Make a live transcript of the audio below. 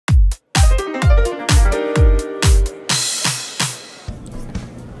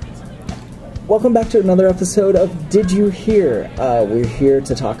Welcome back to another episode of Did You Hear? We're here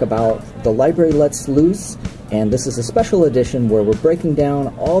to talk about the Library Lets Loose, and this is a special edition where we're breaking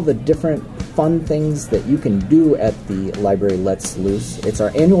down all the different fun things that you can do at the Library Lets Loose. It's our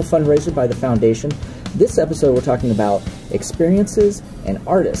annual fundraiser by the Foundation. This episode we're talking about experiences and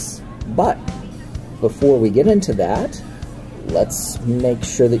artists. But before we get into that, let's make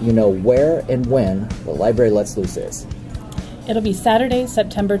sure that you know where and when the Library Lets Loose is. It'll be Saturday,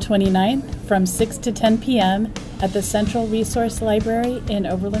 September 29th from 6 to 10 p.m. at the Central Resource Library in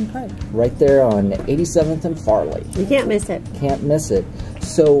Overland Park. Right there on 87th and Farley. You can't miss it. Can't miss it.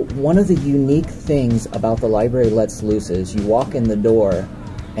 So one of the unique things about the Library Lets Loose is you walk in the door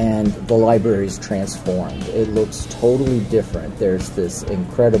and the library's transformed. It looks totally different. There's this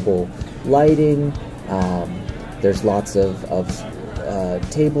incredible lighting. There's lots of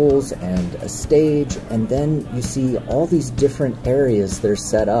tables and a stage, and then you see all these different areas that are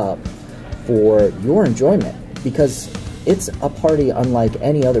set up for your enjoyment, because it's a party unlike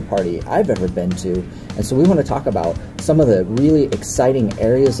any other party I've ever been to. And so we want to talk about some of the really exciting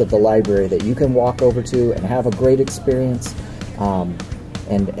areas of the library that you can walk over to and have a great experience,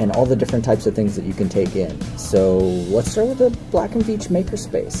 and all the different types of things that you can take in. So let's start with the Black and Veatch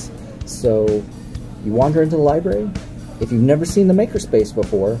Makerspace. So you wander into the library. If you've never seen the Makerspace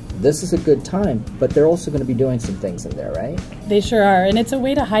before, this is a good time, but they're also going to be doing some things in there, right? They sure are, and it's a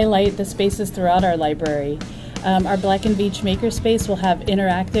way to highlight the spaces throughout our library. Our Black and Veatch Makerspace will have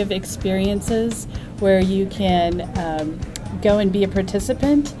interactive experiences where you can go and be a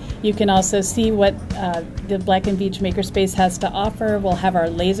participant. You can also see what the Black and Veatch Makerspace has to offer. We'll have our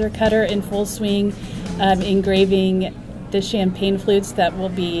laser cutter in full swing, engraving the champagne flutes that will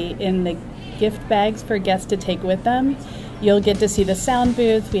be in the gift bags for guests to take with them. You'll get to see the sound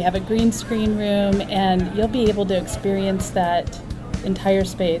booth. We have a green screen room, and you'll be able to experience that entire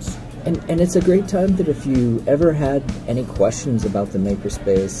space. And it's a great time that if you ever had any questions about the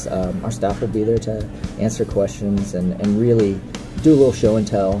Makerspace, our staff will be there to answer questions and really do a little show and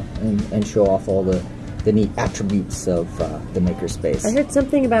tell and show off all the neat attributes of the Makerspace. I heard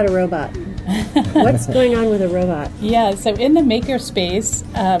something about a robot. What's going on with a robot? Yeah, so in the Makerspace,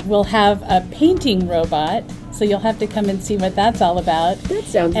 we'll have a painting robot, so you'll have to come and see what that's all about. That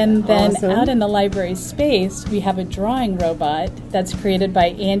sounds And then awesome. out in the library space, we have a drawing robot that's created by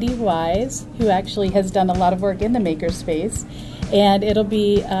Andy Wise, who actually has done a lot of work in the Makerspace. And it'll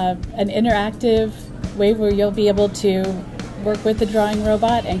be an interactive way where you'll be able to work with the drawing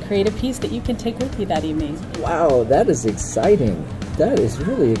robot and create a piece that you can take with you that evening. Wow, that is exciting. That is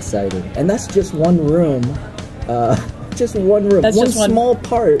really exciting. And that's just one room. Just one room. That's one just one small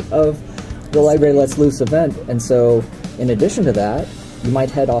part of the Library Lets Loose event. And so, in addition to that, you might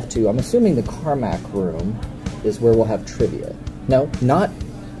head off to, I'm assuming the Carmack room is where we'll have trivia. No, not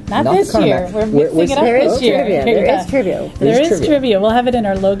this year. We're mixing it up this year. There is trivia. There is trivia. We'll have it in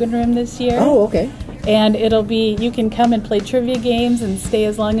our Logan room this year. Oh, okay. And it'll be, you can come and play trivia games and stay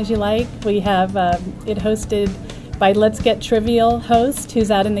as long as you like. We have it hosted by Let's Get Trivial host, who's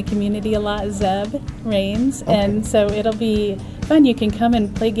out in the community a lot, Zeb Rains. Okay. And so it'll be fun. You can come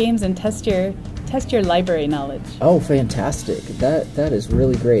and play games and test your library knowledge. Oh, fantastic. That is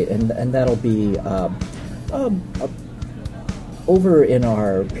really great. And that'll be over in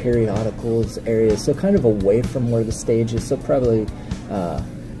our periodicals area, so kind of away from where the stage is, so probably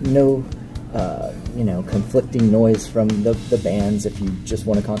no conflicting noise from the bands if you just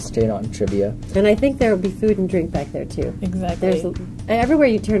want to concentrate on trivia. And I think there will be food and drink back there too. Exactly. Everywhere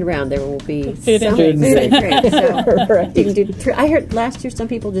you turn around, there will be Food and food drink. and drink. So Right. you can do. I heard last year some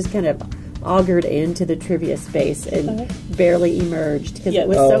people just kind of augured into the trivia space and barely emerged because it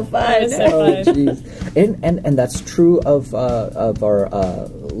was so fun. It was so fun. Oh, geez. And that's true of our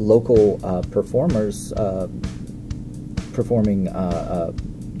local performers performing,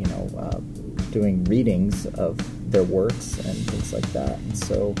 doing readings of their works and things like that. And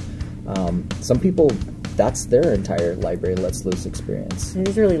so some people, that's their entire Library Lets Loose experience. I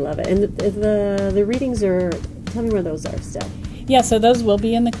just really love it. And the readings are, tell me where those are still. Yeah, so those will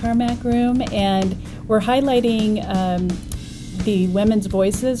be in the Carmack room, and we're highlighting the women's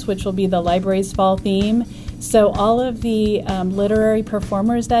voices, which will be the library's fall theme. So all of the literary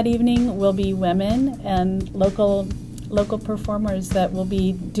performers that evening will be women and local performers that will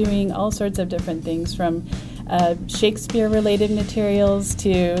be doing all sorts of different things, from Shakespeare-related materials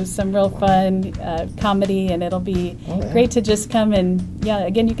to some real fun comedy, and it'll be great to just come and,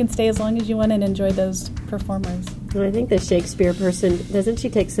 again, you can stay as long as you want and enjoy those performers. And I think the Shakespeare person, doesn't she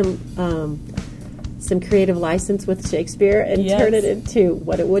take some creative license with Shakespeare and turn it into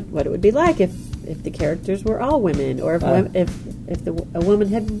what it would be like if the characters were all women, or if a woman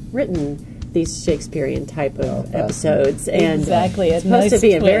had written these Shakespearean type of episodes, and exactly, it's supposed to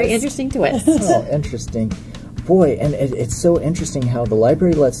be a very interesting twist. Oh, interesting. Boy, and it's so interesting how the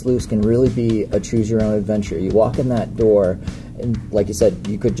library lets loose can really be a choose-your-own-adventure. You walk in that door, and like you said,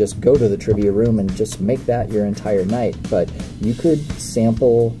 you could just go to the trivia room and just make that your entire night, but you could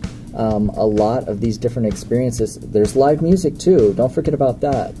sample a lot of these different experiences. There's live music, too. Don't forget about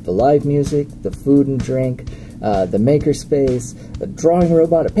that. The live music, the food and drink, the makerspace, a drawing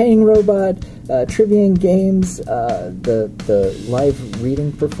robot, a painting robot, trivia and games, the live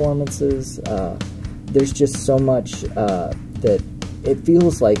reading performances. There's just so much that it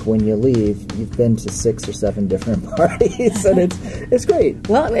feels like when you leave, you've been to 6 or 7 different parties, and it's great.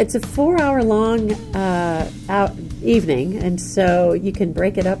 Well, it's a 4-hour-long evening, and so you can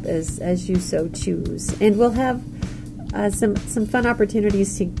break it up as you so choose. And we'll have some fun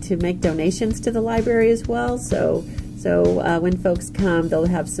opportunities to make donations to the library as well. So when folks come, they'll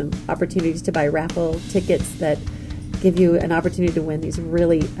have some opportunities to buy raffle tickets that give you an opportunity to win these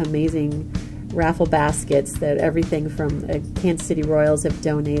really amazing raffle baskets that everything from Kansas City Royals have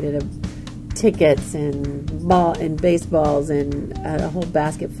donated tickets and baseballs and a whole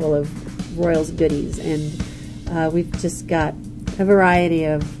basket full of Royals goodies. And we've just got a variety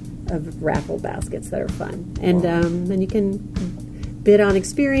of raffle baskets that are fun. And and you can bid on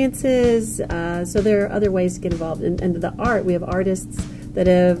experiences. So there are other ways to get involved. And the art, we have artists that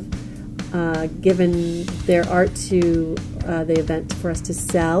have given their art to the event for us to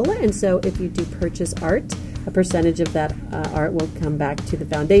sell, and so if you do purchase art, a percentage of that art will come back to the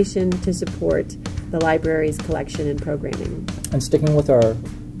foundation to support the library's collection and programming. And sticking with our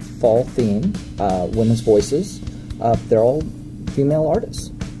fall theme, women's voices, they're all female artists.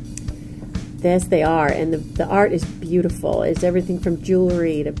 Yes, they are, and the art is beautiful. It's everything from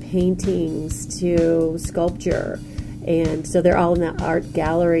jewelry to paintings to sculpture. And so they're all in the art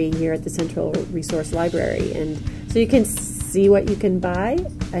gallery here at the Central Resource Library. And so you can see what you can buy,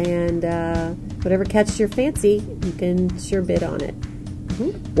 and whatever catches your fancy, you can sure bid on it.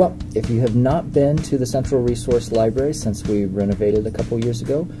 Mm-hmm. Well, if you have not been to the Central Resource Library since we renovated a couple years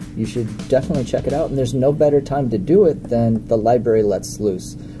ago, you should definitely check it out. And there's no better time to do it than the library lets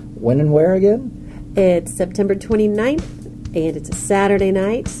loose. When and where again? It's September 29th, and it's a Saturday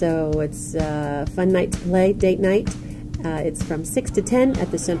night, so it's a fun night to play, date night. It's from 6 to 10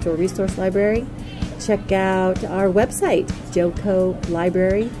 at the Central Resource Library. Check out our website,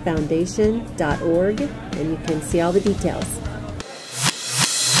 jocolibraryfoundation.org, and you can see all the details.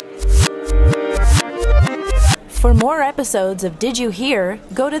 For more episodes of Did You Hear,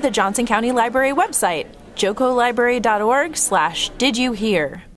 go to the Johnson County Library website, jocolibrary.org/didyouhear.